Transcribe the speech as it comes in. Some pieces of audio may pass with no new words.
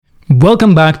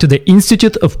Welcome back to the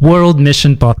Institute of World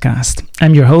Mission podcast.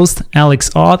 I'm your host,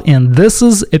 Alex Ott, and this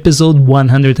is episode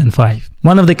 105.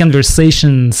 One of the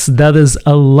conversations that is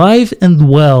alive and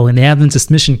well in the Adventist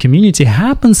mission community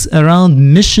happens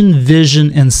around mission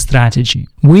vision and strategy.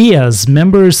 We, as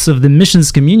members of the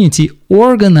missions community,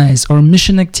 organize our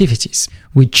mission activities.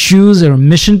 We choose our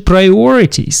mission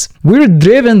priorities. We're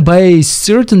driven by a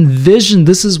certain vision.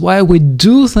 This is why we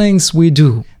do things we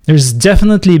do. There's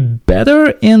definitely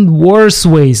better and worse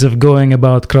ways of going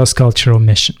about cross-cultural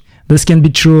mission. This can be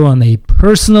true on a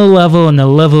personal level, on a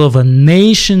level of a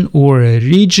nation or a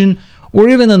region, or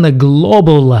even on a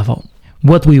global level.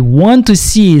 What we want to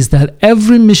see is that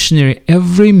every missionary,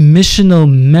 every missional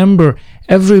member,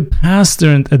 every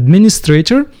pastor and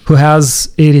administrator who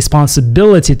has a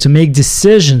responsibility to make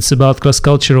decisions about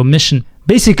cross-cultural mission,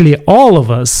 basically all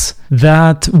of us,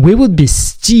 that we would be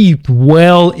steeped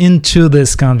well into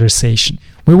this conversation.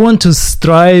 We want to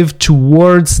strive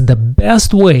towards the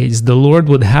best ways the Lord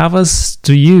would have us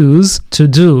to use to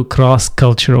do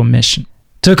cross-cultural mission.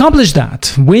 To accomplish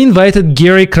that, we invited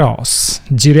Gary Krause,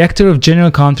 Director of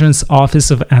General Conference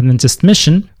Office of Adventist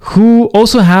Mission, who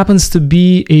also happens to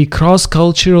be a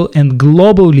cross-cultural and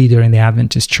global leader in the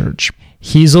Adventist Church.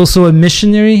 He's also a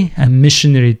missionary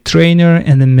trainer,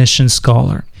 and a mission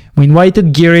scholar. We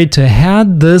invited Gary to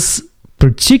have this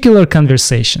particular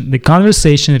conversation, the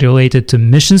conversation related to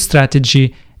mission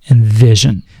strategy and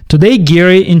vision. Today,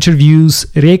 Gary interviews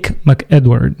Rick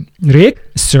McEdward. Rick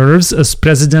serves as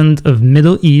president of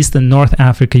Middle East and North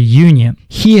Africa Union.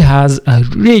 He has a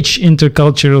rich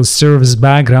intercultural service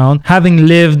background, having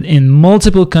lived in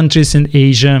multiple countries in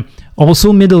Asia,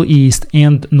 also Middle East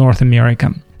and North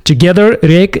America. Together,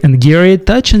 Rick and Gary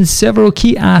touch on several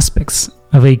key aspects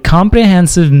of a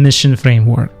comprehensive mission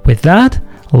framework. With that,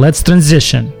 let's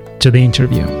transition to the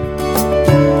interview.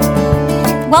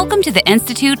 Welcome to the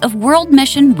Institute of World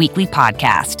Mission Weekly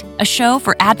Podcast, a show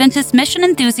for Adventist mission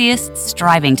enthusiasts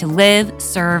striving to live,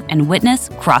 serve, and witness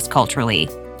cross-culturally.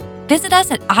 Visit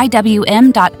us at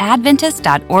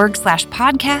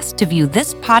iwm.adventist.org/podcast to view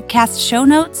this podcast show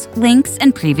notes, links,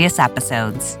 and previous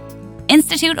episodes.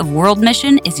 Institute of World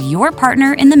Mission is your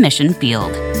partner in the mission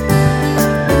field.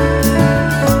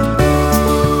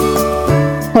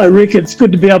 Hi, Rick. It's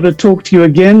good to be able to talk to you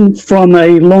again from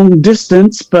a long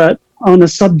distance, but on a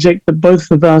subject that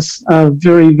both of us are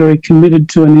very, very committed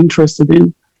to and interested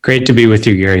in. Great to be with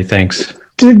you, Gary. Thanks.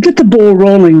 To get the ball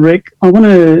rolling, Rick, I want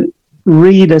to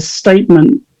read a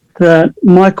statement that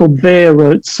Michael Baer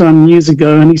wrote some years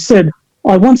ago, and he said,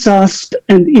 I once asked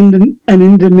an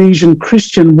Indonesian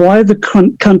Christian why the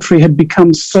country had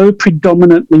become so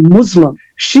predominantly Muslim.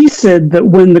 She said that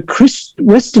when the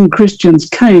Western Christians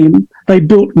came, they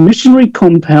built missionary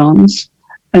compounds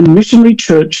and missionary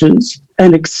churches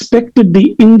and expected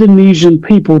the Indonesian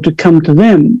people to come to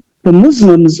them. The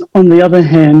Muslims, on the other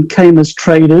hand, came as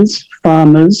traders,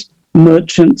 farmers,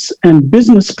 merchants, and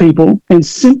business people, and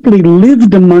simply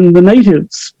lived among the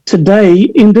natives. Today,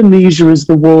 Indonesia is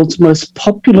the world's most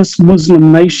populous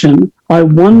Muslim nation. I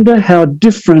wonder how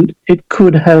different it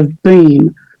could have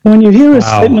been. When you hear a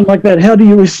statement like that, how do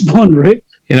you respond, Rick?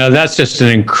 You know, that's just an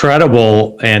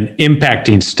incredible and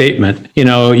impacting statement. You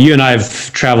know, you and I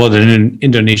have traveled in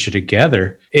Indonesia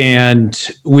together, and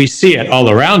we see it all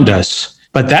around us.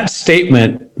 But that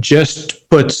statement just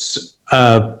puts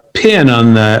a pin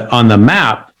on the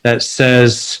map that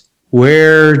says,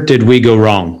 where did we go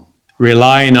wrong?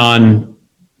 Relying on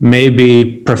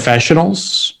maybe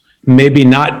professionals, maybe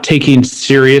not taking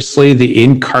seriously the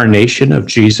incarnation of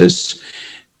Jesus,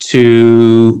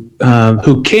 who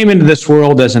came into this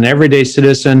world as an everyday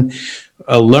citizen,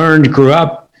 learned, grew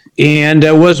up, and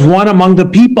was one among the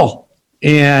people.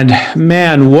 And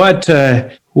man, what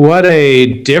a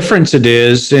difference it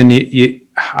is. And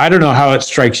I don't know how it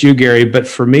strikes you, Gary, but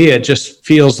for me, it just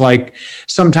feels like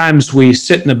sometimes we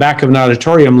sit in the back of an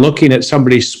auditorium looking at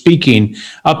somebody speaking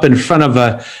up in front of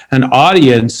an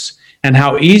audience, and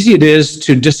how easy it is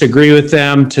to disagree with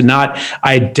them, to not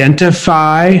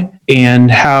identify, and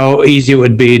how easy it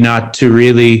would be not to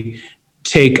really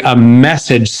take a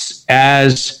message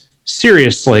as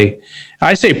seriously.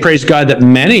 I say, praise God, that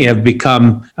many have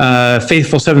become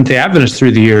faithful Seventh-day Adventists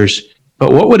through the years.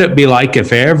 But what would it be like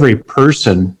if every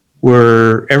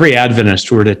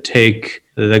Adventist were to take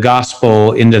the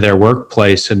gospel into their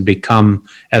workplace and become,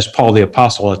 as Paul the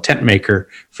Apostle, a tent maker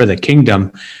for the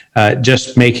kingdom,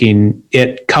 just making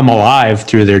it come alive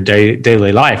through their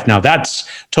daily life? Now, that's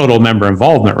total member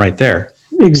involvement right there.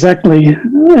 Exactly.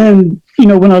 And, you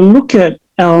know, when I look at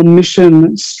our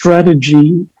mission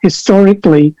strategy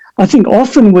historically, I think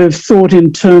often we've thought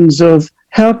in terms of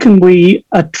how can we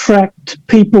attract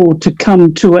people to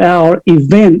come to our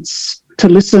events to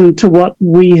listen to what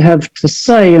we have to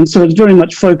say? And so it's very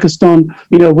much focused on,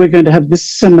 we're going to have this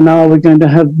seminar, we're going to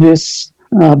have this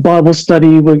Bible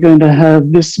study, we're going to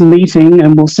have this meeting,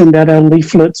 and we'll send out our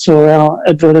leaflets or our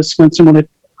advertisements and want to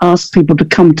ask people to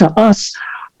come to us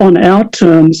on our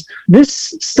terms.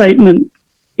 This statement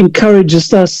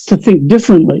encourages us to think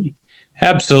differently.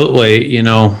 Absolutely.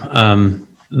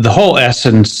 The whole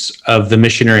essence of the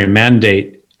missionary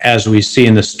mandate, as we see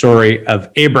in the story of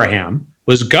Abraham,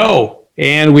 was go.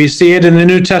 And we see it in the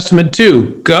New Testament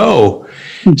too, go.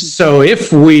 So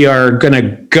if we are going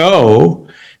to go,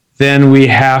 then we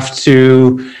have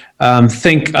to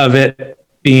think of it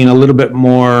being a little bit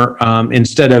more,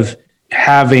 instead of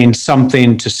having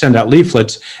something to send out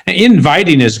leaflets.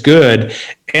 Inviting is good.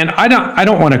 And I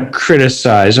don't want to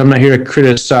criticize. I'm not here to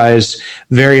criticize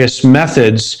various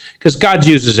methods, because God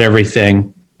uses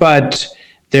everything. But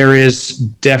there is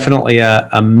definitely a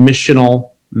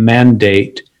missional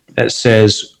mandate that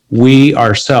says we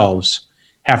ourselves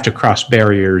have to cross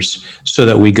barriers so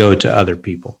that we go to other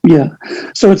people. Yeah.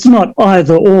 So it's not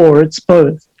either or, it's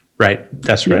both. Right.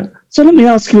 That's right. Yeah. So let me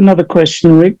ask you another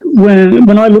question, Rick.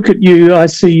 When I look at you, I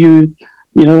see you,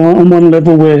 on one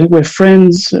level we're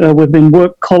friends, we've been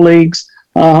work colleagues.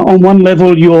 On one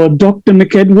level, you're Dr.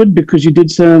 McEdward because you did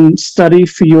some study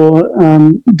for your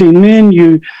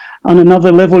DMin. On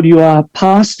another level, you are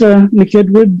Pastor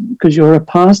McEdward because you're a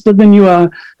pastor. Then you are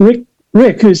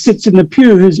Rick, who sits in the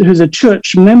pew, who's a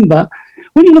church member.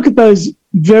 When you look at those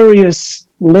various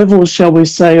levels, shall we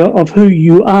say, of who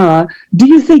you are, do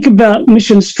you think about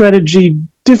mission strategy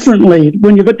differently?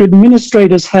 When you've got the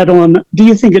administrator's hat on, do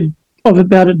you think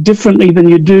about it differently than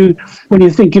you do when you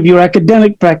think of your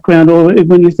academic background, or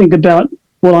when you think about,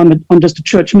 well, I'm just a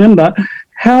church member?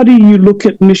 How do you look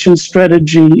at mission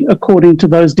strategy according to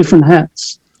those different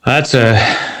hats? That's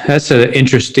an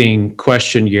interesting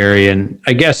question, Gary. And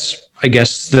I guess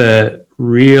the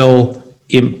real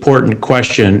important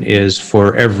question is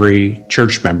for every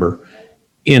church member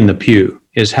in the pew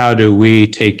is, how do we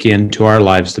take into our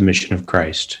lives the mission of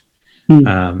Christ?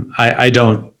 I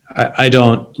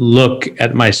don't look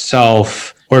at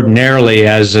myself ordinarily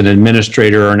as an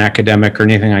administrator or an academic or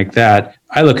anything like that.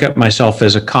 I look at myself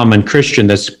as a common Christian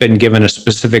that's been given a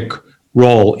specific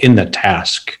role in the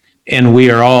task, and we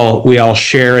all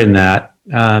share in that.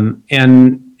 And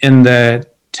the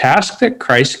task that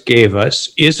Christ gave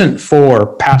us isn't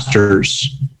for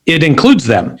pastors. It includes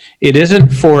them. It isn't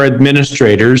for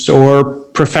administrators or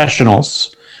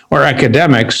professionals or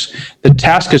academics. The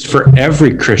task is for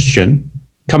every Christian.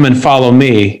 Come and follow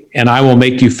me, and I will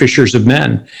make you fishers of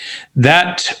men.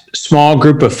 That small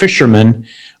group of fishermen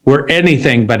were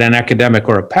anything but an academic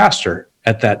or a pastor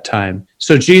at that time.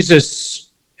 So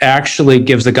Jesus actually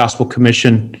gives the gospel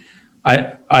commission,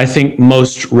 I think,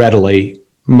 most readily,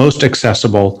 most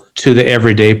accessible to the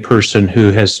everyday person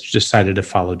who has decided to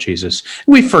follow Jesus.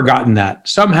 We've forgotten that.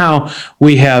 Somehow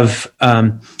we have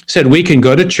said we can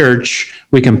go to church,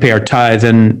 we can pay our tithe,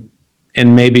 and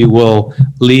maybe we'll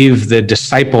leave the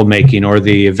disciple making or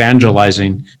the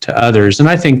evangelizing to others. And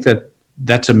I think that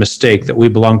that's a mistake, that we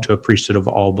belong to a priesthood of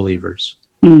all believers.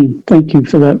 Thank you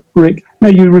for that, Rick. Now,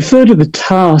 you refer to the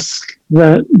task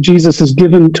that Jesus has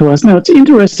given to us. Now, it's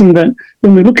interesting that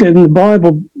when we look at it in the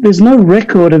Bible, there's no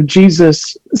record of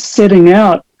Jesus setting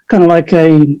out kind of like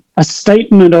a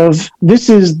statement of, this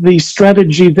is the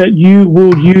strategy that you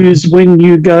will use when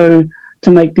you go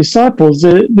to make disciples.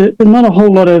 There's not a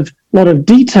whole lot of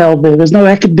detail there. There's no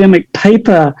academic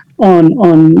paper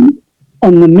on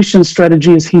the mission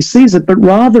strategy as he sees it, but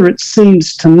rather it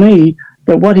seems to me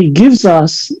that what he gives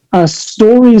us are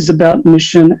stories about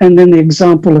mission and then the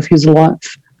example of his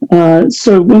life.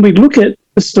 So when we look at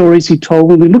the stories he told,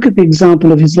 when we look at the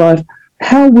example of his life,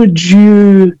 how would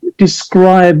you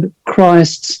describe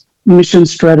Christ's mission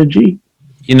strategy?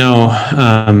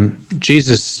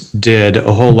 Jesus did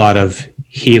a whole lot of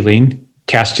healing,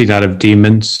 casting out of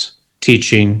demons,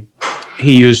 teaching.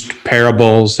 He used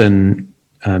parables and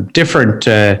different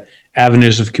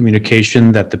avenues of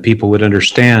communication that the people would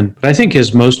understand. But I think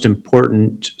his most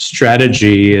important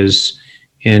strategy is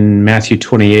in Matthew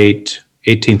 28,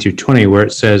 18 through 20, where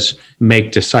it says,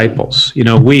 make disciples. We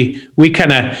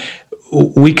kind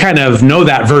of know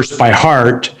that verse by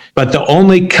heart, but the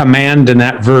only command in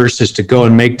that verse is to go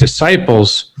and make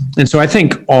disciples. And so I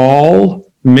think all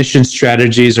mission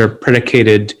strategies are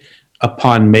predicated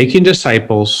upon making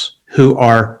disciples who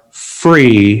are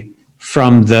free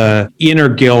from the inner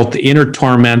guilt, the inner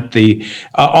torment, the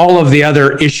all of the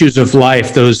other issues of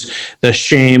life, the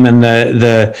shame and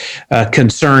the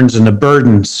concerns and the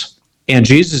burdens. And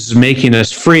Jesus is making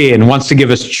us free and wants to give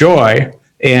us joy.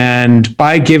 And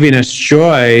by giving us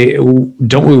joy,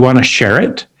 don't we want to share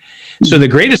it? So the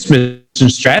greatest mission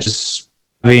strategy is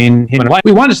having Him in life.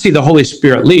 We want to see the Holy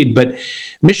Spirit lead, but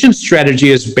mission strategy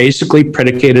is basically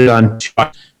predicated on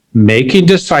making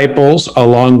disciples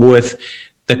along with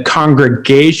the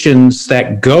congregations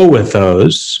that go with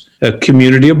those, a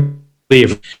community of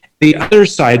believers. The other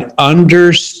side,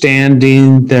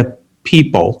 understanding the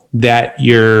people that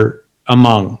you're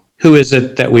among. Who is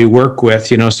it that we work with?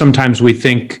 Sometimes we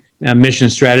think mission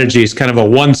strategy is kind of a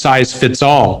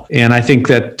one-size-fits-all. And I think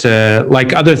that,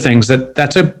 like other things,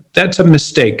 that's a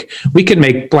mistake. We can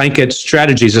make blanket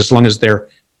strategies as long as they're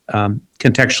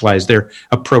contextualized, they're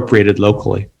appropriated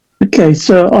locally. Okay,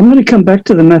 so I'm going to come back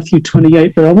to the Matthew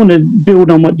 28, but I want to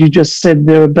build on what you just said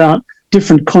there about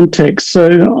different contexts.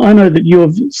 So I know that you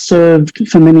have served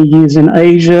for many years in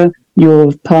Asia.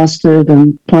 You've pastored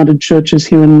and planted churches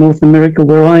here in North America,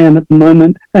 where I am at the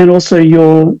moment, and also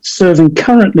you're serving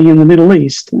currently in the Middle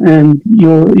East, and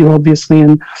you're obviously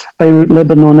in Beirut,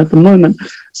 Lebanon at the moment.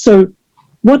 So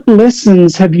what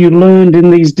lessons have you learned in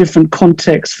these different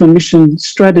contexts for mission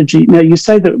strategy? Now, you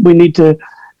say that we need to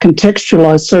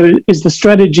contextualize. So is the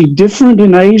strategy different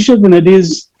in Asia than it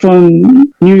is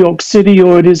from New York City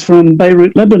or it is from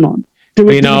Beirut, Lebanon? Do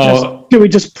we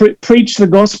just preach the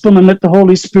gospel and let the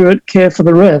Holy Spirit care for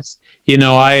the rest?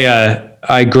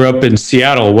 I grew up in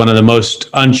Seattle, one of the most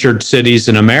unchurched cities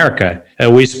in America.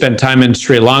 We spent time in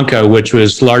Sri Lanka, which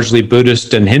was largely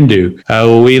Buddhist and Hindu.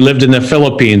 We lived in the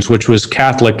Philippines, which was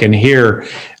Catholic, and here,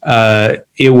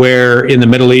 where in the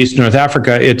Middle East, North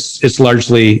Africa, it's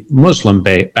largely Muslim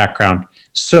background.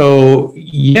 So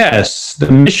yes,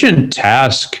 the mission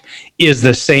task is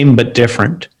the same but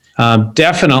different.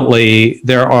 Definitely,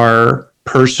 there are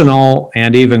personal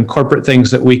and even corporate things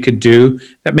that we could do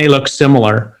that may look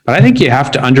similar. But I think you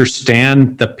have to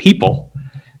understand the people.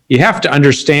 You have to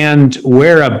understand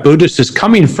where a Buddhist is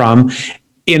coming from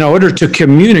in order to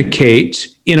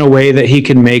communicate in a way that he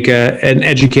can make an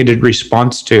educated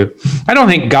response to. I don't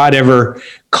think God ever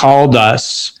called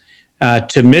us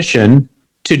to mission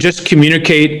to just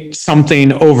communicate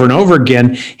something over and over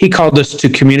again. He called us to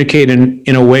communicate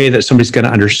in a way that somebody's going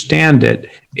to understand it.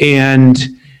 And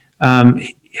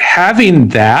having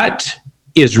that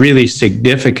is really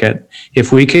significant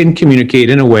if we can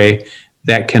communicate in a way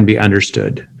that can be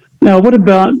understood. Now, what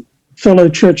about fellow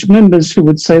church members who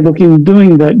would say, look, in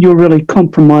doing that, you're really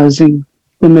compromising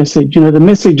the message? The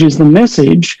message is the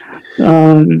message.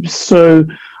 So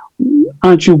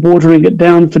aren't you watering it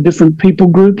down for different people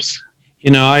groups?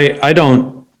 I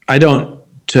don't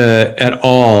at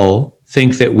all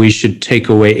think that we should take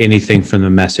away anything from the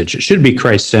message. It should be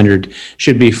Christ-centered,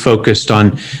 should be focused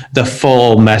on the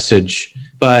full message.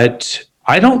 But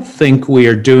I don't think we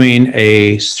are doing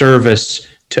a service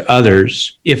to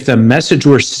others if the message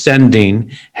we're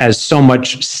sending has so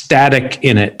much static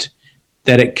in it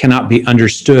that it cannot be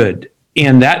understood.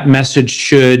 And that message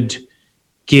should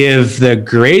give the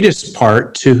greatest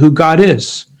part to who God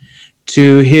is,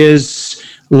 to His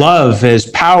love, His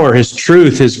power, His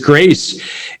truth, His grace.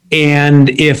 And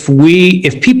if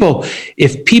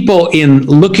people in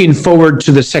looking forward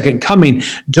to the second coming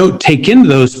don't take in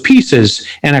those pieces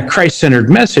and a Christ-centered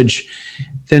message,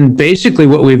 then basically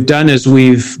what we've done is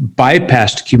we've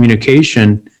bypassed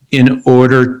communication in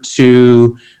order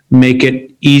to make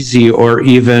it easy or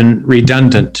even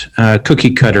redundant,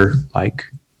 cookie cutter like.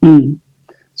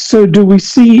 So do we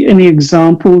see any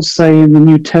examples, say, in the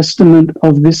New Testament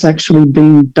of this actually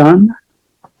being done?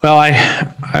 Well,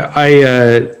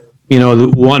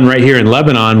 the one right here in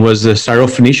Lebanon was the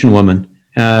Syrophoenician woman.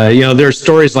 There are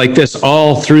stories like this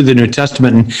all through the New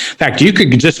Testament. In fact, you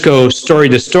could just go story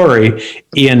to story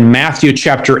in Matthew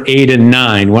chapter 8 and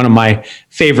 9, one of my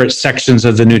favorite sections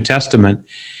of the New Testament.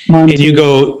 And you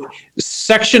go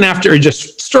section after,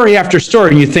 just story after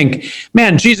story, and you think,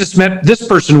 man, Jesus met this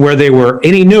person where they were,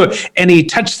 and He knew it, and He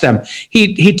touched them.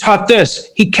 He taught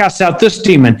this. He cast out this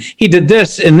demon. He did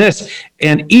this and this.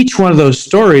 And each one of those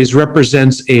stories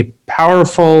represents a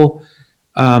powerful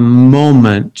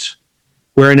moment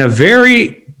where in a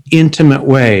very intimate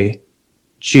way,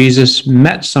 Jesus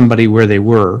met somebody where they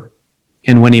were.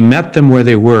 And when He met them where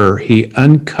they were, He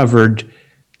uncovered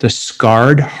the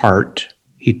scarred heart.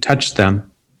 He touched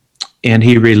them, and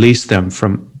He released them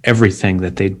from everything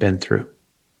that they'd been through.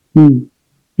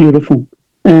 Beautiful.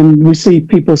 And we see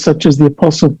people such as the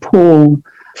Apostle Paul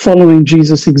following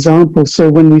Jesus' example. So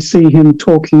when we see him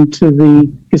talking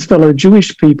to his fellow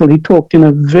Jewish people, he talked in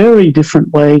a very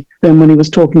different way than when he was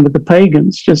talking with the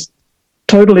pagans. Just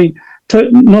totally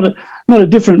not a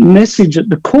different message at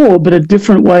the core, but a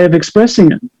different way of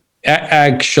expressing it.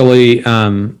 Actually,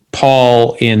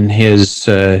 Paul in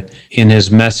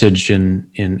his message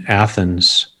in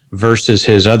Athens versus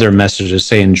his other messages,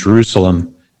 say in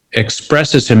Jerusalem,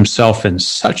 expresses himself in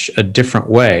such a different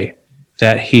way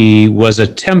that he was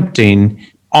attempting,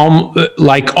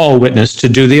 like all witness, to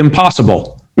do the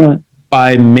impossible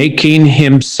by making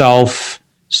himself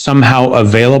somehow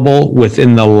available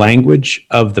within the language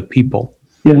of the people.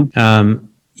 Yeah.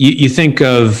 You think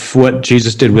of what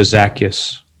Jesus did with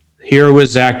Zacchaeus. Here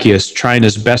was Zacchaeus trying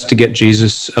his best to get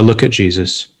Jesus a look at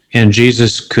Jesus, and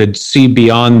Jesus could see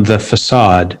beyond the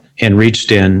facade and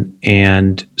reached in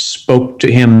and spoke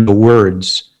to him the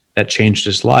words that changed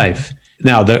his life.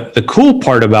 Now, the cool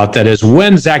part about that is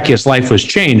when Zacchaeus' life was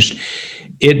changed,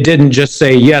 it didn't just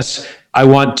say, yes, I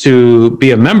want to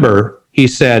be a member. He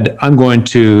said, I'm going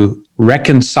to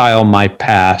reconcile my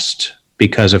past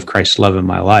because of Christ's love in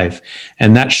my life.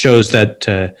 And that shows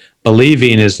that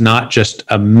believing is not just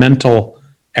a mental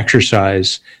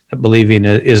exercise, that believing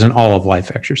is an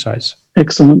all-of-life exercise.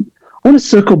 Excellent. I want to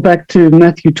circle back to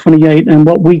Matthew 28 and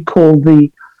what we call the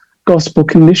Gospel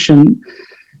Commission.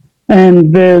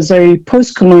 And there's a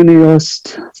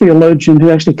post-colonialist theologian who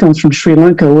actually comes from Sri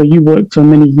Lanka, where you worked for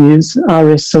many years,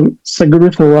 R.S.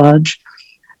 Sagaripharaj.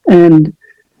 And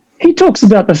he talks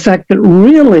about the fact that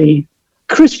really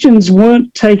Christians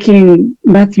weren't taking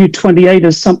Matthew 28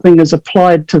 as something as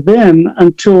applied to them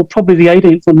until probably the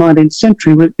 18th or 19th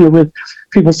century with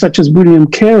people such as William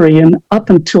Carey. And up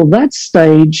until that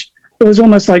stage, it was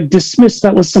almost like dismissed.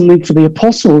 That was something for the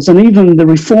apostles. And even the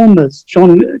reformers,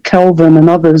 John Calvin and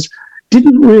others,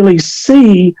 didn't really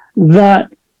see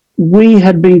that we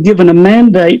had been given a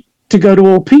mandate to go to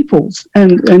all peoples.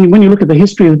 And when you look at the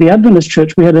history of the Adventist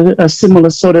Church, we had a similar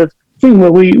sort of thing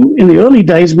where in the early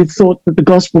days, we thought that the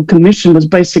Gospel Commission was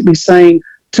basically saying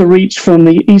to reach from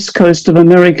the east coast of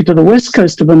America to the west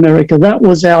coast of America. That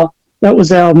was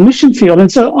our mission field.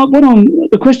 And so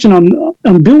the question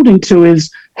I'm building to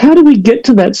is, how do we get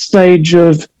to that stage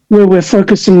of where we're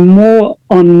focusing more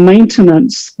on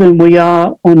maintenance than we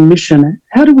are on mission?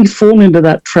 How do we fall into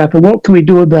that trap, and what can we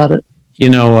do about it?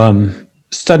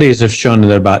 Studies have shown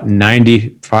that about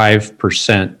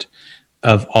 95%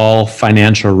 of all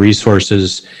financial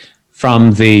resources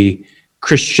from the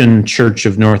Christian Church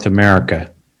of North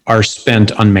America are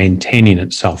spent on maintaining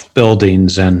itself,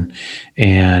 buildings and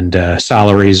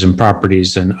salaries and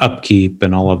properties and upkeep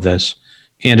and all of this.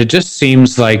 And it just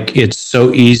seems like it's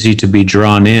so easy to be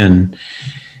drawn in.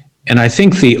 And I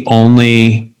think the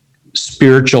only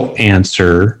spiritual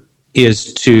answer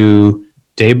is to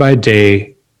day by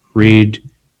day read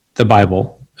the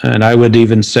Bible. And I would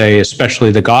even say,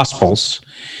 especially the Gospels,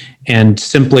 and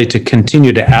simply to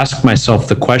continue to ask myself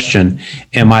the question,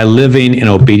 am I living in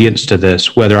obedience to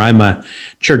this? Whether I'm a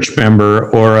church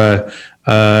member or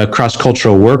a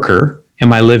cross-cultural worker,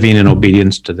 am I living in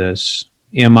obedience to this?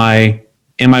 Am I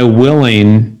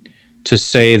willing to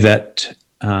say that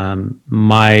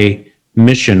my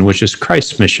mission, which is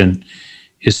Christ's mission,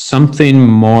 is something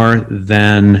more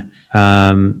than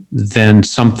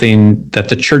something that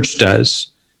the church does,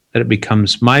 that it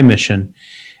becomes my mission?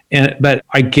 But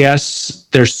I guess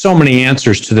there's so many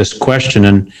answers to this question,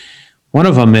 and one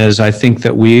of them is I think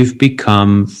that we've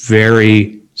become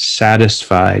very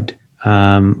satisfied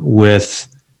with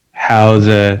how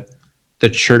the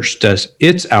church does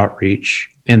its outreach,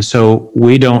 and so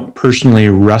we don't personally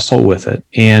wrestle with it.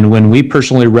 And when we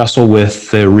personally wrestle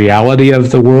with the reality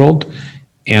of the world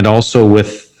and also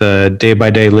with the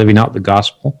day-by-day living out the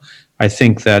gospel, I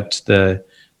think that the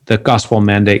gospel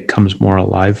mandate comes more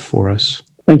alive for us.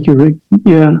 Thank you, Rick.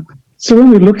 Yeah. So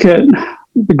when we look at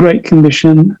the Great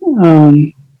Commission,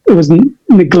 it was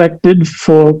neglected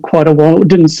for quite a while. We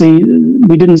didn't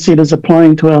see it as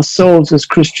applying to ourselves as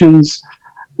Christians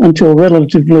until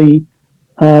relatively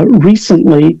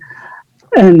recently.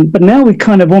 But now we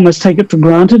kind of almost take it for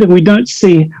granted, and we don't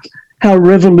see how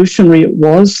revolutionary it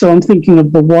was. So I'm thinking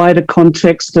of the wider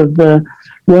context of the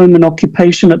Roman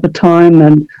occupation at the time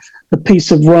and the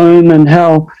Peace of Rome, and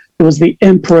how there was the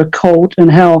emperor cult,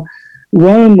 and how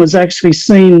Rome was actually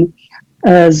seen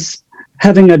as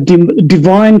having a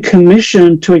divine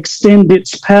commission to extend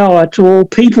its power to all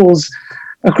peoples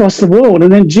across the world.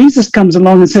 And then Jesus comes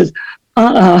along and says,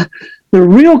 the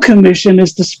real commission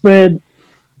is to spread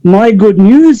my good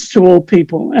news to all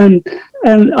people. And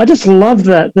I just love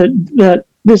that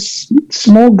this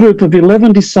small group of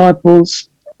 11 disciples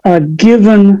are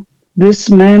given this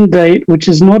mandate, which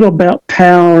is not about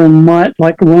power and might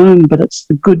like Rome, but it's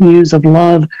the good news of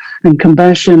love and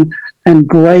compassion and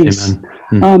grace.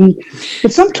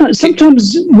 But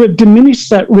sometimes we've diminished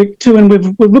that, Rick, too, and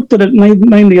we've looked at it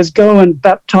mainly as go and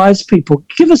baptize people.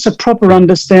 Give us a proper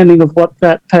understanding of what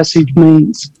that passage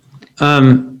means.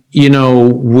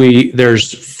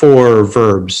 There's 4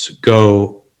 verbs: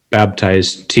 go,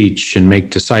 baptize, teach, and make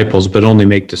disciples, but only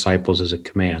make disciples as a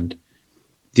command.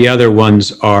 The other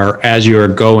ones are as you are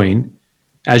going,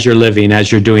 as you're living,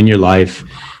 as you're doing your life,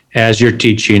 as you're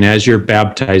teaching, as you're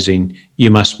baptizing, you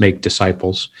must make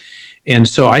disciples. And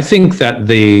so I think that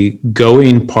the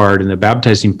going part and the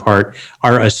baptizing part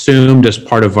are assumed as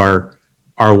part of our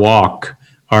walk,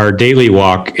 our daily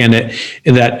walk, and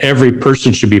that every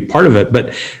person should be part of it.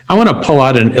 But I want to pull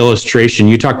out an illustration.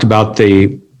 You talked about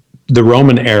the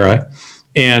Roman era,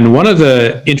 and one of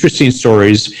the interesting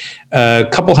stories, a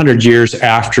couple hundred years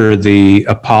after the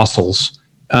apostles,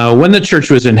 when the church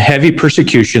was in heavy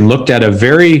persecution, looked at a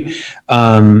very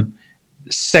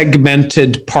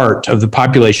segmented part of the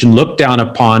population, looked down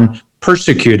upon,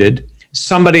 persecuted,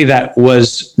 somebody that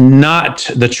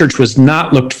the church was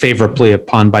not looked favorably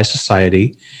upon by society.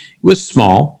 It was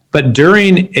small, but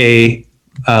during a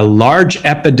large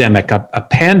epidemic, a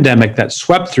pandemic that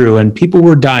swept through and people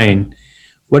were dying,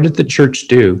 what did the church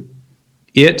do?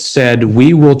 It said,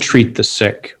 we will treat the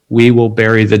sick, we will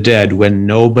bury the dead, when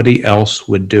nobody else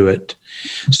would do it.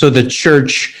 So the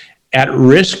church, at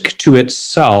risk to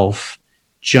itself,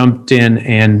 jumped in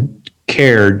and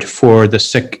cared for the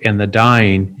sick and the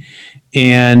dying.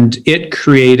 And it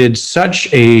created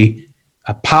such a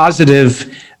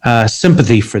positive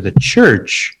sympathy for the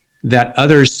church that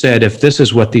others said, if this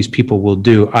is what these people will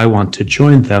do, I want to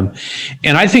join them.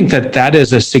 And I think that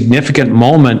is a significant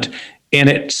moment, and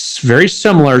it's very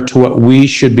similar to what we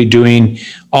should be doing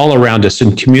all around us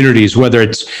in communities, whether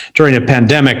it's during a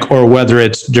pandemic or whether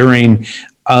it's during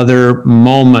other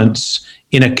moments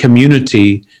in a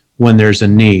community when there's a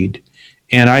need.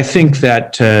 And I think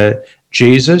that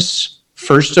Jesus,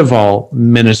 first of all,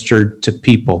 ministered to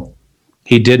people.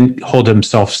 He didn't hold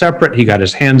himself separate. He got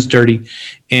his hands dirty,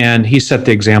 and he set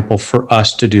the example for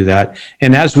us to do that.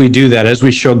 And as we do that, as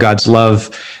we show God's love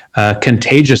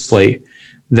contagiously,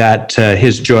 that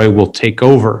his joy will take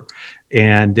over,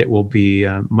 and it will be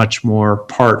much more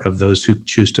part of those who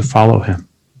choose to follow him.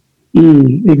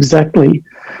 Exactly.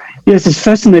 Yes, it's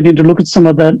fascinating to look at some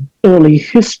of that early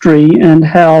history and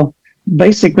how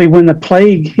basically when the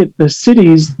plague hit the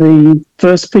cities, the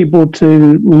first people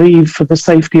to leave for the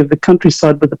safety of the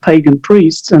countryside were the pagan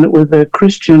priests, and it were the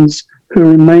Christians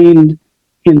who remained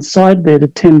inside there to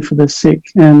tend for the sick.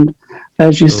 And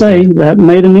as you say, that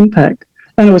made an impact.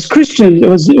 And it was Christian, it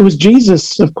was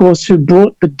Jesus, of course, who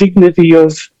brought the dignity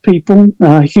of people,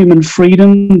 human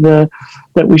freedom, that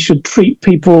we should treat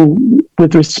people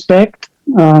with respect.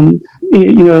 When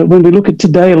we look at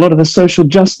today, a lot of the social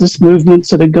justice movements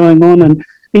that are going on, and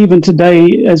even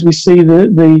today, as we see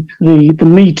the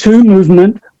Me Too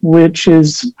movement, which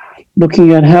is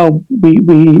looking at how we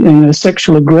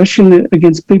sexual aggression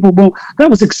against people. Well, that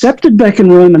was accepted back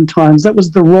in Roman times. That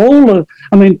was the role of.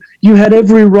 You had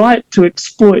every right to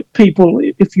exploit people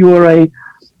if you were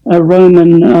a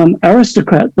Roman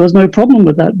aristocrat. There was no problem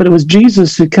with that. But it was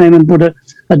Jesus who came and brought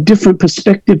a different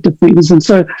perspective to things. And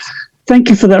so thank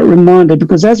you for that reminder,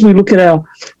 because as we look at our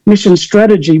mission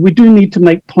strategy, we do need to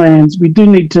make plans. We do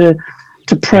need to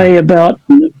pray about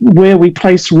where we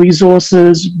place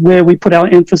resources, where we put our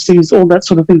emphases, all that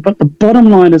sort of thing. But the bottom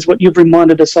line is what you've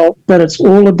reminded us of, that it's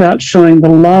all about showing the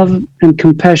love and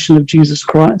compassion of Jesus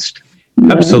Christ.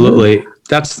 Absolutely.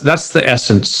 That's the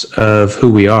essence of who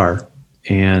we are.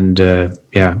 And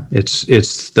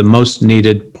it's the most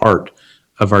needed part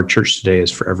of our church today, is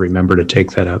for every member to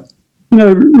take that up.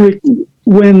 Rick,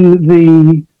 when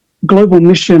the Global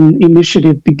Mission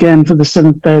Initiative began for the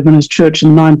Seventh-day Adventist Church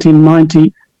in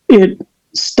 1990, it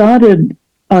started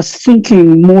us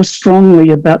thinking more strongly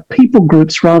about people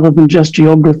groups rather than just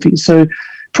geography. So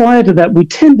prior to that, we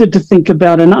tended to think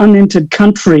about an unentered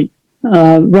country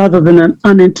rather than an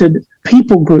unentered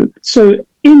people group. So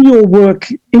in your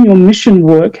work, in your mission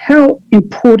work, how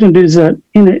important is it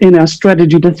in our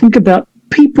strategy to think about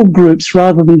people groups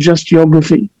rather than just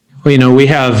geography? Well, we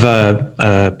have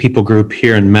a people group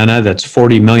here in Mena that's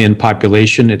 40 million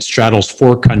population. It straddles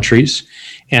 4 countries,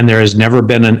 and there has never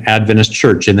been an Adventist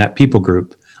church in that people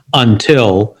group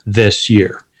until this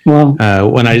year. Wow. We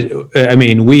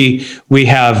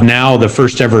have now the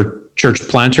first ever church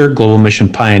planter, Global Mission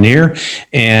Pioneer,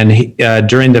 and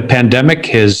during the pandemic,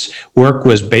 his work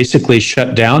was basically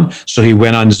shut down, so he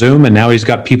went on Zoom, and now he's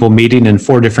got people meeting in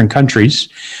 4 different countries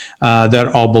that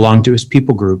all belong to his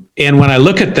people group. And when I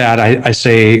look at that, I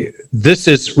say, this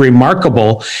is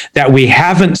remarkable that we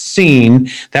haven't seen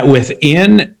that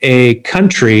within a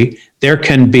country there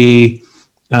can be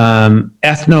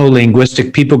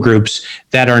ethno-linguistic people groups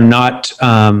that are not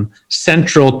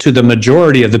central to the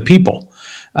majority of the people.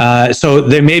 So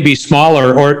they may be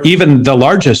smaller or even the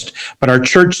largest, but our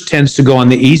church tends to go on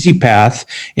the easy path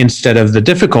instead of the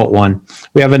difficult one.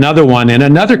 We have another one in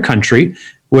another country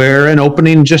where an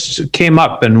opening just came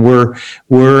up, and we're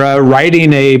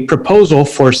writing a proposal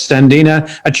for sending a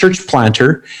church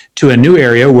planter to a new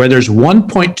area where there's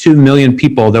 1.2 million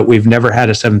people that we've never had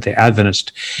a Seventh-day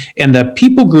Adventist. And the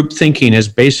people group thinking is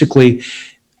basically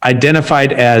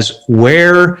identified as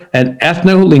where an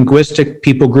ethno-linguistic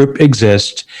people group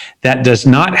exists that does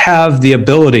not have the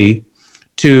ability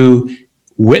to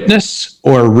witness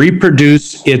or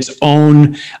reproduce its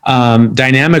own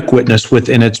dynamic witness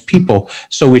within its people.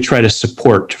 So we try to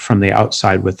support from the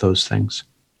outside with those things.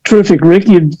 Terrific, Rick.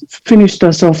 You've finished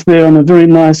us off there on a very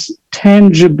nice,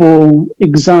 tangible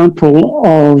example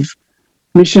of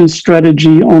mission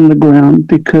strategy on the ground,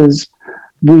 because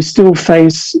we still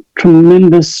face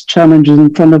tremendous challenges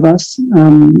in front of us.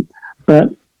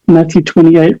 But Matthew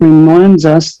 28 reminds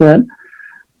us that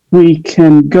we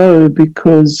can go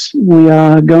because we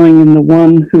are going in the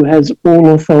one who has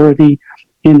all authority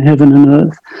in heaven and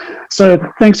earth. So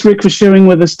thanks, Rick, for sharing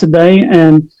with us today,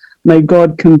 and may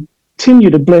God continue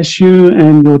to bless you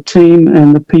and your team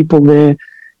and the people there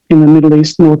in the Middle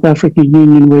East, North Africa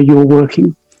Union where you're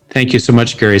working. Thank you so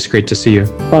much, Gary. It's great to see you.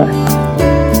 Bye.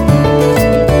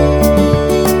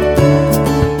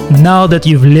 Now that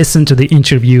you've listened to the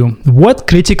interview, what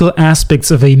critical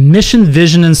aspects of a mission,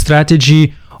 vision, and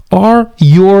strategy are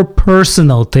your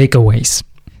personal takeaways?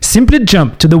 Simply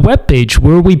jump to the webpage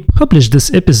where we published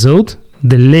this episode,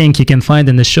 the link you can find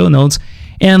in the show notes,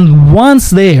 and once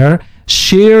there,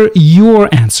 share your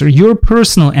answer, your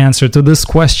personal answer to this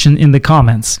question in the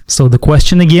comments. So the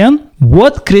question again,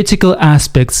 what critical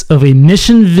aspects of a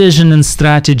mission, vision, and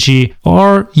strategy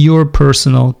are your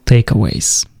personal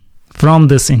takeaways from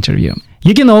this interview?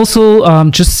 You can also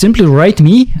just simply write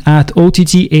me at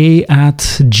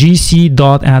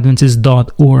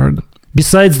otta@gc.adventist.org.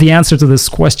 Besides the answer to this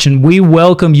question, we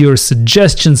welcome your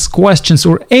suggestions, questions,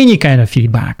 or any kind of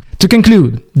feedback. To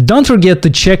conclude, don't forget to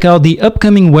check out the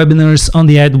upcoming webinars on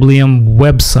the IWM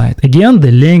website. Again,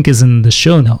 the link is in the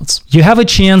show notes. You have a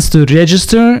chance to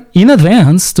register in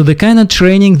advance to the kind of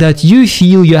training that you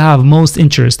feel you have most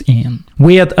interest in.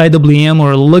 We at IWM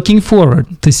are looking forward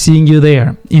to seeing you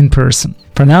there in person.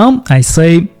 For now, I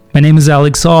say, my name is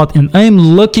Alex Ott, and I am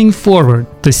looking forward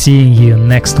to seeing you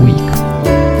next week.